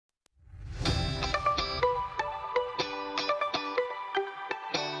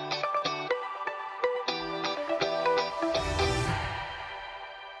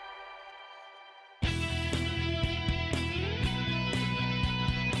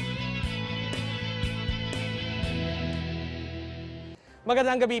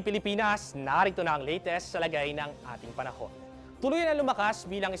Magandang gabi Pilipinas, narito na ang latest sa lagay ng ating panahon. Tuloy na lumakas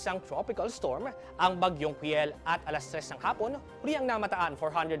bilang isang tropical storm ang bagyong Kiel at alas 3 ng hapon, huli ang namataan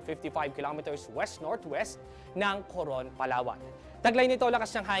 455 kilometers west-northwest ng Coron, Palawan. Taglay nito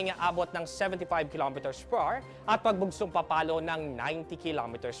lakas ng hangin abot ng 75 kilometers per hour at pagbugsong papalo ng 90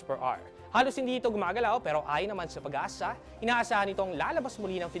 kilometers per hour. Halos hindi ito gumagalaw pero ayon naman sa pag-asa, inaasahan itong lalabas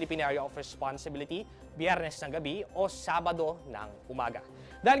muli ng Philippine Area of Responsibility Biyernes ng gabi o Sabado ng umaga.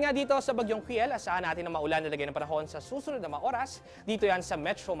 Dahil nga dito sa bagyong Kiel, asahan natin na maulan na lagay ng panahon sa susunod na mga oras. Dito yan sa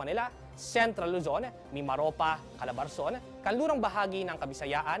Metro Manila, Central Luzon, Mimaropa, Calabarzon, kanlurang bahagi ng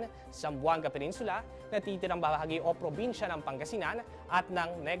Kabisayaan, Zamboanga Peninsula, natitirang bahagi o probinsya ng Pangasinan at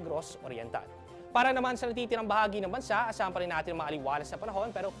ng Negros Oriental. Para naman sa natitirang bahagi ng bansa, asahan pa rin natin mga aliwalas na panahon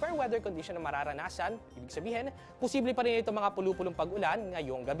pero fair weather condition na mararanasan. Ibig sabihin, posible pa rin ito mga pulupulong pag-ulan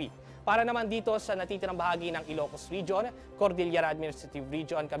ngayong gabi. Para naman dito sa natitirang bahagi ng Ilocos Region, Cordillera Administrative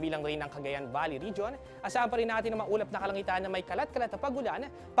Region, kabilang rin ng Cagayan Valley Region, asahan pa rin natin na maulap na kalangitan na may kalat-kalat na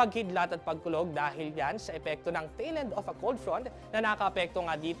pag-ulan, paghidlat at pagkulog dahil yan sa epekto ng tail end of a cold front na nakaapekto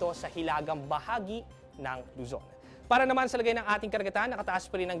nga dito sa hilagang bahagi ng Luzon. Para naman sa lagay ng ating karagatan, nakataas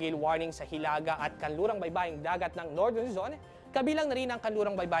pa rin ang gale warning sa Hilaga at kanlurang baybaying dagat ng Northern Luzon, kabilang na rin ang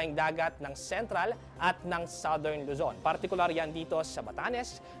kanlurang baybaying dagat ng Central at ng Southern Luzon. Partikular yan dito sa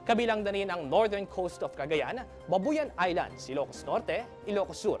Batanes, kabilang na rin ang Northern Coast of Cagayan, Babuyan Islands, Ilocos Norte,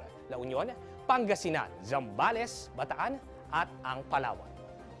 Ilocos Sur, La Union, Pangasinan, Zambales, Bataan at ang Palawan.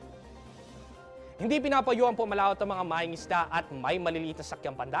 Hindi pinapayo ang pumalaot ng mga maing isda at may maliliit na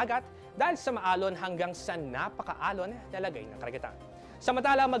sakyang pandagat dahil sa maalon hanggang sa napakaalon na lagay ng karagatan.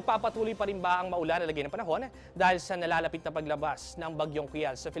 Samantala, magpapatuloy pa rin ba ang maulan na lagay ng panahon dahil sa nalalapit na paglabas ng bagyong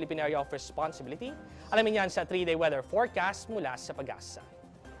Kiel sa Philippine Area of Responsibility? Alamin yan sa 3-day weather forecast mula sa Pag-asa.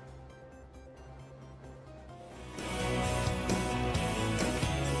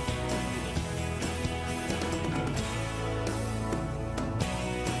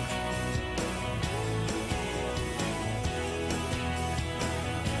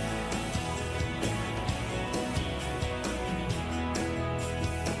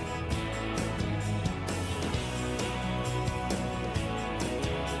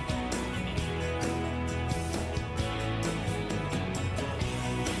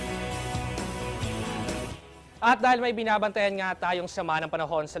 At dahil may binabantayan nga tayong sama ng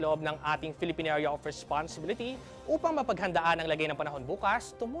panahon sa loob ng ating Philippine Area of Responsibility, upang mapaghandaan ang lagay ng panahon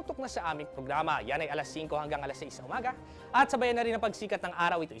bukas, tumutok na sa aming programa. Yan ay alas 5 hanggang alas 6 ng umaga. At sabayan na rin ang pagsikat ng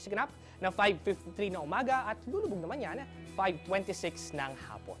araw, ito isiganap na 5:53 ng umaga at lulubog naman yan 5:26 ng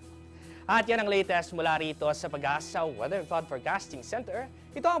hapon. At yan ang latest mula rito sa Pag-asa Weather and Cloud Forecasting Center.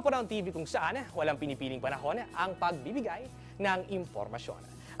 Ito ang Panahon TV kung saan walang pinipiling panahon ang pagbibigay ng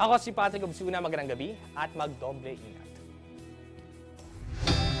impormasyon. Ako si Patrick Obsuna, magandang gabi at magdoble ingat.